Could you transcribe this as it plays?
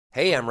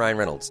Hey, I'm Ryan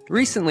Reynolds.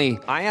 Recently,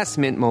 I asked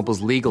Mint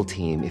Mobile's legal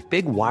team if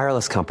big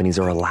wireless companies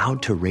are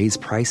allowed to raise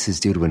prices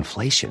due to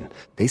inflation.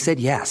 They said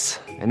yes.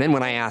 And then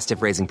when I asked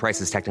if raising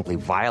prices technically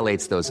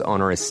violates those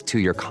onerous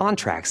two-year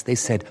contracts, they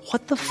said,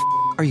 "What the f***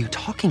 are you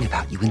talking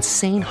about, you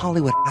insane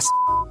Hollywood ass?"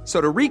 So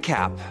to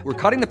recap, we're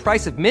cutting the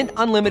price of Mint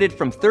Unlimited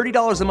from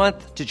 $30 a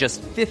month to just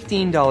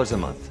 $15 a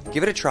month.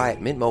 Give it a try at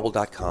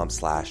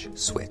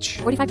mintmobile.com/switch.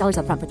 $45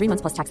 up front for 3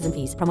 months plus taxes and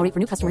fees. Promo rate for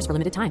new customers for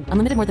limited time.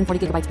 Unlimited more than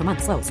 40 gigabytes per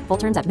month. Slows full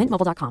terms at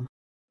mintmobile.com.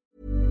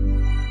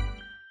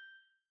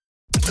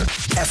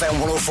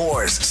 FM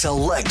 104's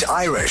Select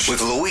Irish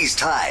with Louise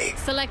Ty.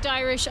 Select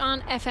Irish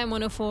on FM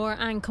 104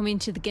 and coming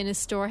to the Guinness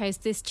Storehouse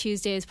this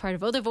Tuesday as part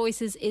of Other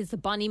Voices is the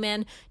Bonny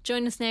Men.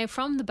 Join us now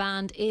from the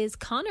band is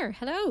Connor.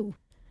 Hello.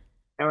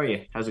 How are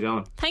you? How's it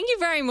going? Thank you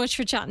very much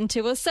for chatting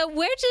to us. So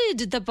where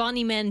did the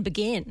Bonny Men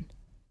begin?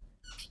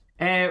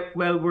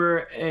 Well,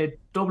 we're a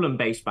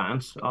Dublin-based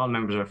band. All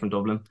members are from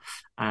Dublin,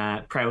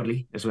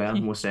 proudly as well, I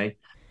must say.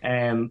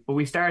 But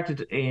we started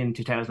in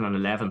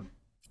 2011,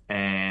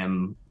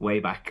 way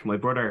back. My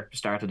brother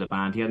started a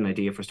band. He had an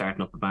idea for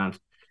starting up a band.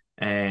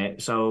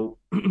 So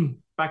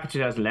back in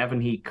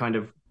 2011, he kind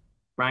of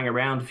rang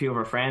around a few of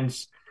our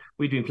friends.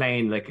 We'd been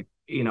playing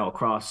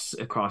across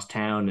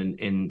town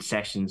in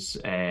sessions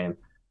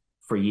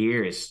for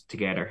years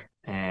together.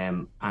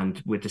 And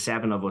with the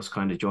seven of us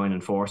kind of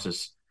joining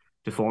forces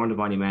to form the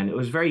Bonny Men, it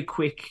was very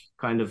quick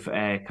kind of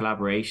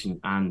collaboration,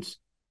 and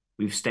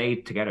we've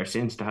stayed together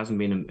since. There hasn't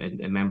been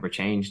a member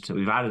changed. So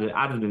we've added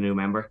a new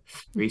member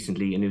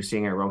recently, a new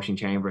singer, Roisin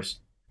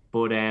Chambers.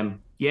 But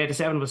the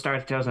seven of us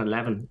started in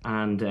 2011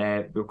 and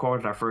we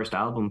recorded our first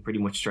album pretty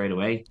much straight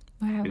away.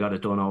 Wow. We got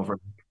it done over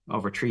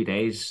 3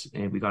 days.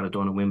 We got it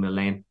done at Windmill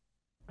Lane.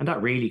 And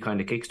that really kind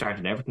of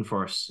kickstarted everything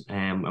for us.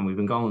 And we've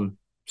been going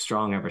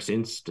strong ever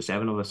since, the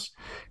seven of us.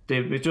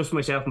 It's just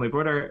myself and my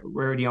brother.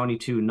 We're the only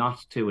two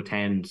not to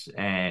attend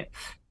I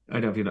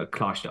don't know if you know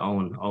Closh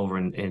Owen over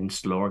in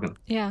Stillorgan.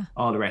 Yeah.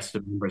 All the rest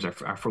of the members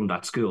are from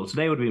that school. So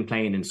they would have been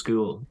playing in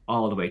school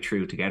all the way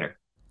through together.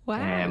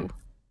 Wow.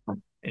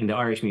 In the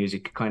Irish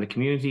music kind of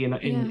community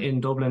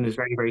in Dublin is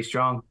very, very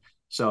strong.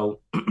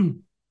 So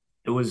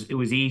it was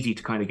easy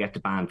to kind of get the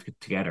band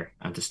together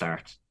and to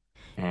start.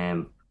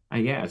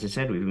 And yeah, as I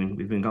said,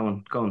 we've been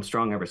going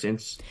strong ever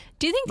since.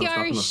 Do you think the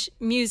Irish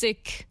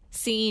music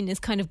scene is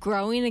kind of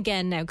growing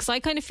again now? Because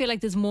I kind of feel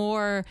like there's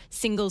more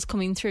singles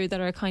coming through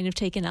that are kind of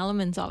taking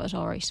elements of it,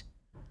 all right.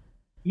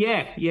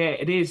 Yeah,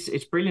 it is.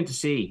 It's brilliant to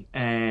see.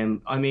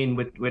 I mean,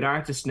 with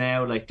artists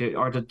now, like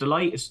the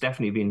light has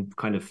definitely been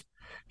kind of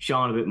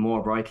shone a bit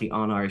more brightly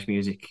on Irish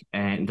music,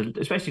 and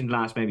especially in the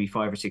last maybe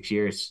 5 or 6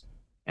 years.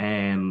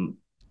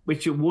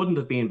 Which it wouldn't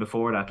have been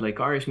before that. Like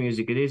Irish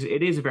music, it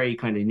is a very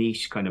kind of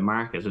niche kind of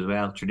market as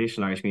well,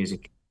 traditional Irish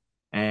music.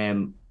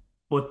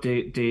 But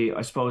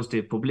I suppose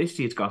the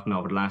publicity it's gotten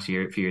over the last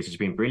few years has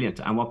been brilliant.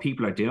 And what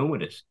people are doing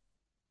with it,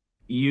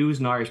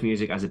 using Irish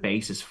music as a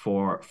basis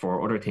for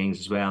other things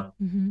as well.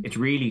 Mm-hmm. It's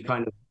really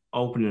kind of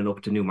opening it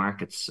up to new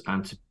markets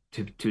and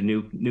to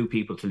new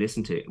people to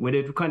listen to. With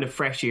it kind of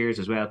fresh ears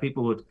as well.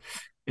 People would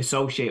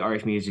associate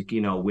Irish music,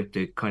 with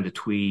the kind of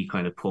twee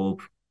kind of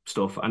pub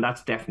stuff, and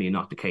that's definitely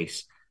not the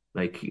case.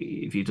 Like,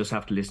 if you just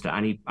have to listen to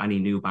any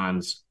new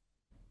bands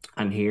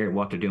and hear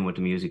what they're doing with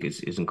the music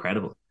is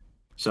incredible.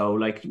 So,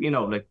 like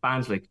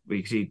bands like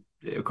we see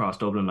across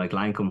Dublin, like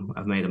Lancome,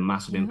 have made a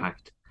massive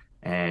impact.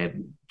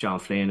 John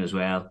Flynn as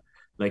well.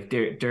 Like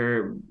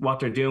they're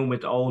what they're doing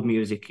with old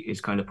music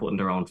is kind of putting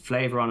their own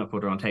flavour on it, put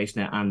their own taste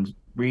in it, and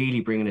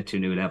really bringing it to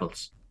new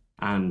levels.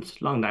 And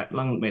long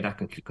may that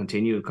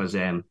continue, because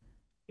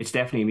it's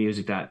definitely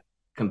music that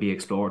can be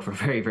explored for a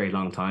very, very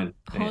long time.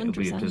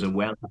 There's a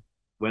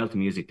wealth of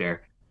music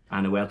there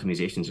and a wealth of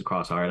musicians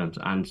across Ireland,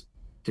 and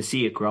to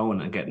see it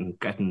growing and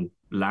getting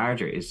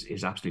larger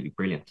is absolutely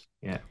brilliant.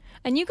 Yeah.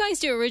 And you guys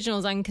do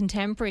originals and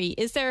contemporary.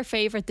 Is there a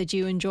favourite that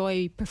you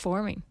enjoy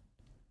performing?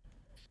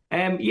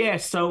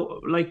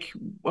 So like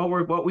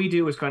what we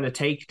do is kind of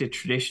take the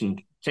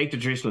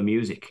traditional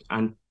music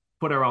and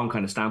put our own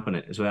kind of stamp on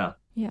it as well.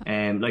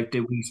 Yeah.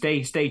 We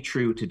stay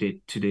true to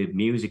the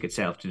music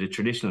itself, to the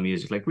traditional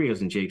music, like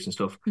reels and jigs and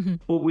stuff. Mm-hmm.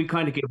 But we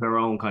kind of give our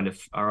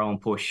own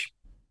push.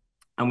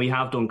 And we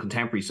have done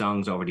contemporary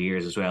songs over the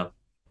years as well.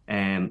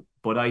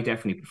 But I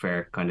definitely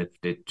prefer kind of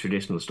the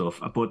traditional stuff.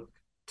 But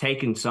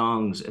taking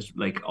songs as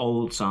like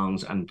old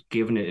songs and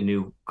giving it a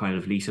new kind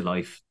of lease of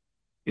life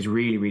is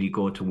really, really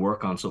good to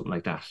work on something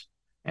like that.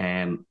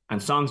 And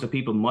songs that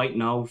people might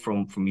know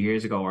from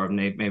years ago or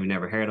maybe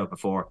never heard of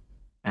before.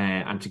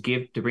 And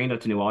to bring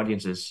that to new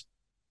audiences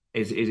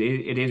is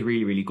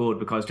really, really good,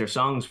 because they're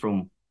songs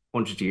from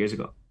hundreds of years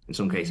ago in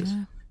some cases.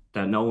 Yeah.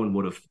 That no one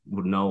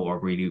would know or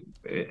really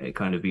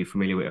kind of be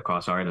familiar with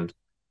across Ireland.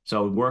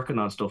 So working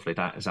on stuff like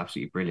that is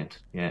absolutely brilliant.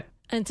 Yeah.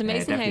 And it's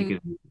amazing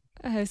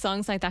how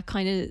songs like that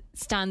kind of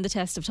stand the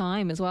test of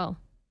time as well.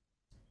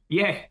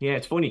 Yeah,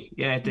 it's funny.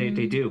 Yeah, they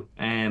do.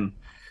 Like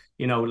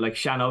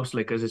Shannos,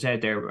 like as I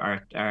said,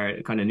 our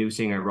kind of new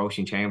singer,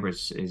 Roisin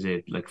Chambers, is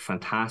a like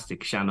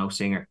fantastic Shannos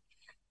singer.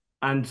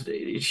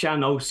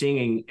 Shan O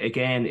singing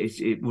again,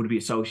 it would be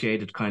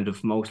associated kind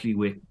of mostly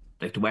with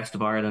like the west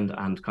of Ireland,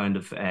 and kind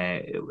of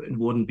it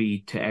wouldn't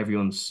be to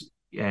everyone's,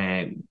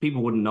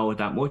 people wouldn't know it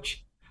that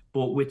much.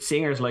 But with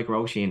singers like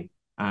Roisin,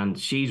 and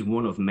she's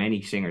one of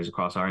many singers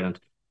across Ireland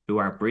who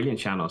are brilliant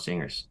Shan O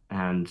singers,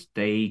 and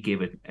they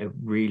give it a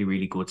really,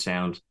 really good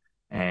sound.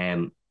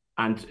 And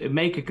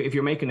if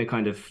you're making it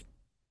kind of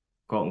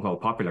quote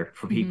unquote popular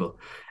for people,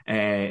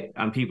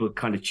 and people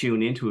kind of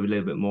tune into it a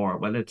little bit more,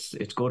 well, it's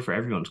good for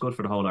everyone. It's good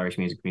for the whole Irish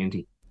music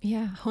community.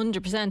 Yeah,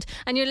 100%.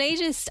 And your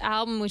latest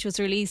album, which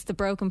was released, The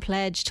Broken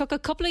Pledge, took a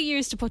couple of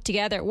years to put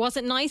together. Was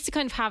it nice to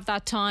kind of have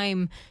that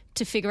time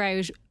to figure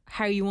out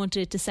how you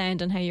wanted it to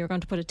sound and how you were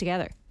going to put it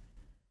together?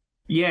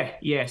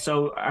 Yeah.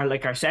 So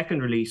our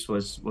second release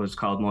was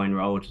called Moyne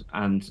Road,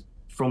 and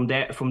from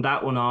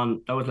that one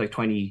on, that was like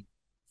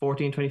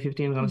 2014,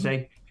 2015, I'm going to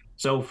say.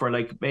 So for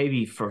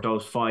maybe for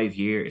those 5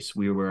 years,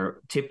 we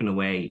were tipping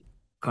away,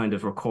 kind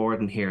of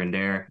recording here and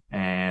there.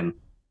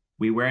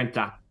 We weren't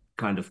that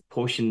kind of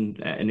pushing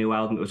a new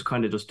album. It was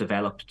kind of just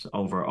developed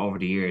over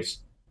the years.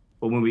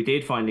 But when we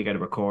did finally get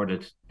it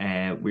recorded,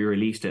 we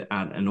released it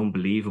at an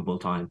unbelievable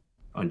time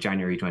on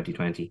January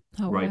 2020,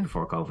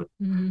 before COVID.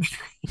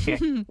 Yeah.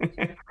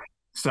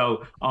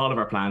 So all of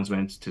our plans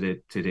went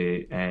to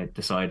the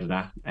side of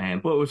that.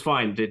 But it was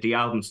fine. The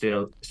album's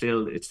still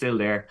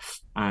there,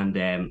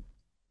 and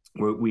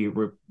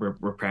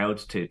we're proud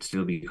to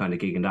still be kind of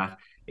gigging that.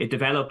 It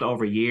developed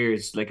over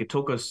years. Like, it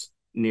took us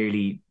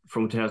nearly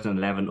from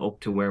 2011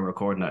 up to where we're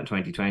recording that in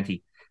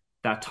 2020,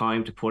 that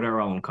time to put our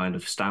own kind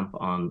of stamp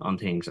on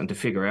things and to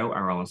figure out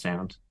our own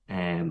sound.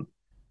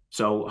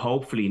 So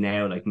hopefully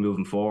now, like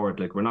moving forward,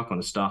 like we're not going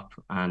to stop,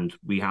 and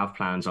we have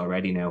plans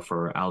already now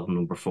for album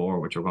number 4,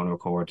 which we're going to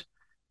record.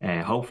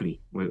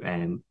 Hopefully we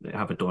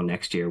have it done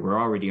next year. We're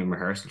already in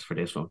rehearsals for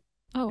this one.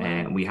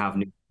 We have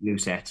new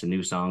sets and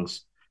new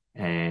songs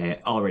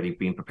already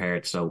being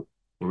prepared. So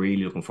we're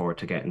really looking forward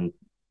to getting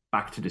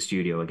back to the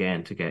studio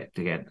again to get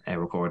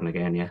recording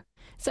again. Yeah.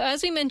 So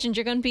as we mentioned,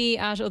 you're going to be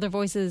at Other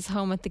Voices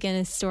home at the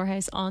Guinness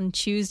Storehouse on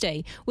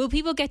Tuesday. Will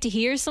people get to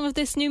hear some of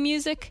this new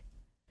music?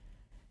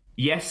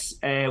 Yes,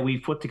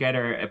 we've put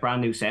together a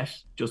brand new set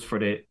just for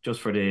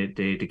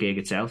the gig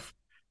itself.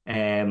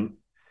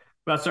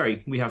 Well,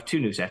 sorry, we have 2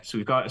 new sets. So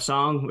we've got a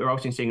song, we're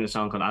also singing a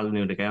song called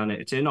Alanú de Gauna.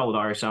 It's an old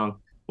Irish song,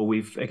 but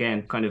we've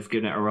again kind of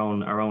given it our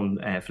own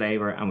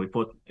flavour, and we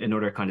put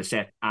another kind of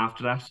set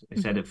after that, a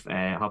set of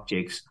hop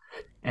jigs.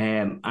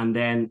 And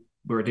then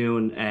we're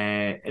doing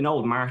an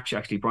old march,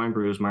 actually, Brian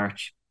Brew's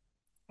march,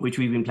 which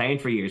we've been playing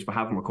for years but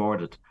haven't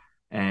recorded.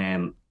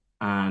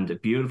 And a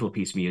beautiful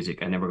piece of music,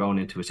 and then we're going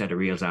into a set of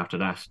reels after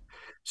that.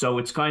 So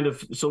it's kind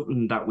of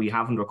something that we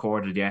haven't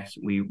recorded yet.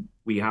 We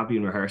have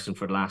been rehearsing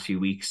for the last few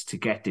weeks to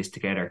get this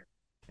together,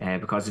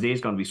 because it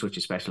is going to be such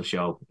a special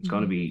show. It's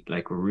going to be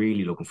like, we're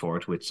really looking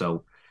forward to it.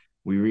 So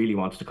we really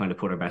wanted to kind of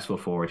put our best foot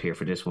forward here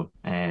for this one.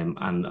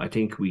 And I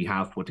think we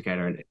have put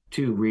together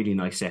 2 really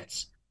nice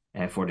sets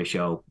for the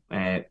show,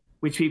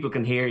 which people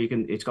can hear.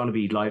 It's going to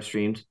be live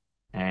streamed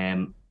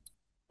on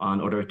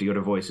the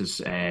Other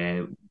Voices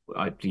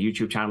the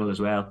YouTube channel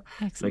as well.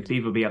 Excellent. Like,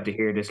 people will be able to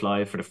hear this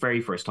live for the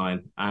very first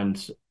time, and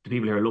the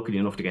people who are lucky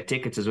enough to get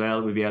tickets as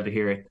well will be able to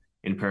hear it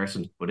in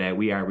person. But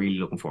we are really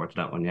looking forward to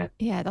that one.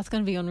 Yeah, that's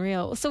going to be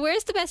unreal. So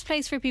where's the best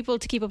place for people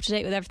to keep up to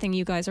date with everything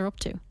you guys are up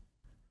to?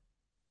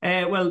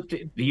 Well,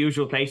 the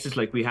usual places.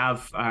 Like, we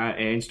have our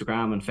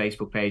Instagram and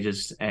Facebook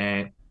pages,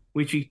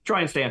 which we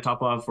try and stay on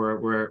top of.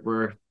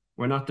 We're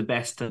not the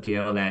best at the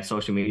old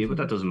social media, but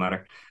that doesn't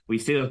matter. We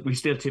still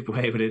tip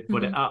away with it.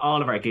 But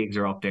all of our gigs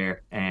are up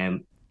there.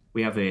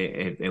 We have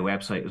a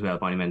website as well,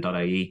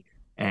 bonnymen.ie.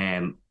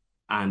 And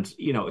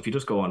if you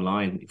just go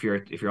online, if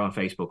you're on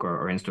Facebook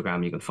or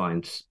Instagram, you can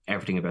find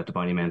everything about the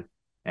Bonny Men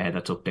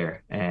that's up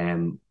there.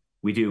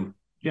 We do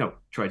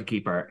try to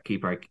keep our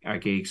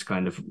gigs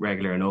kind of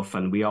regular enough,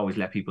 and we always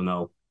let people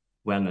know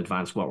well in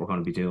advance what we're going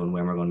to be doing,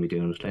 when we're going to be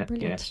doing it.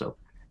 Yeah, so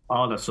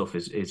all that stuff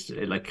is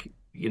like,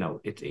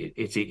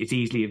 it's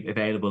easily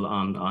available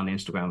on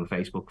Instagram and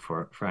Facebook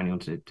for anyone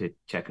to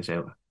check us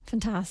out.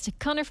 Fantastic.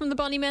 Conor from the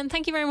Bonny Men,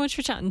 thank you very much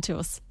for chatting to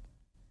us.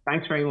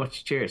 Thanks very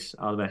much. Cheers.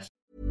 All the best.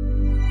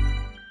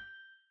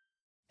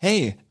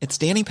 Hey, it's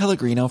Danny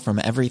Pellegrino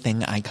from Everything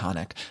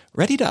Iconic.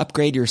 Ready to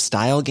upgrade your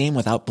style game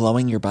without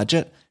blowing your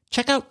budget?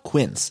 Check out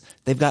Quince.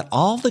 They've got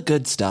all the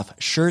good stuff,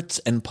 shirts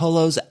and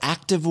polos,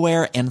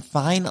 activewear, and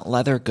fine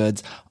leather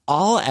goods,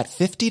 all at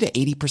 50 to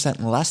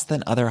 80% less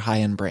than other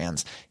high-end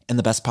brands. And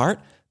the best part?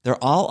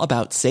 They're all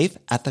about safe,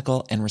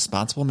 ethical, and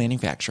responsible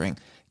manufacturing.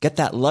 Get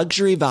that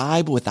luxury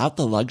vibe without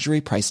the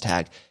luxury price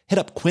tag. Hit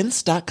up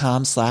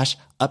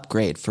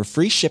quince.com/upgrade for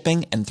free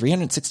shipping and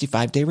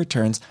 365-day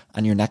returns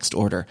on your next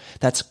order.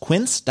 That's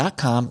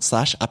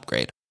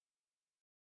quince.com/upgrade.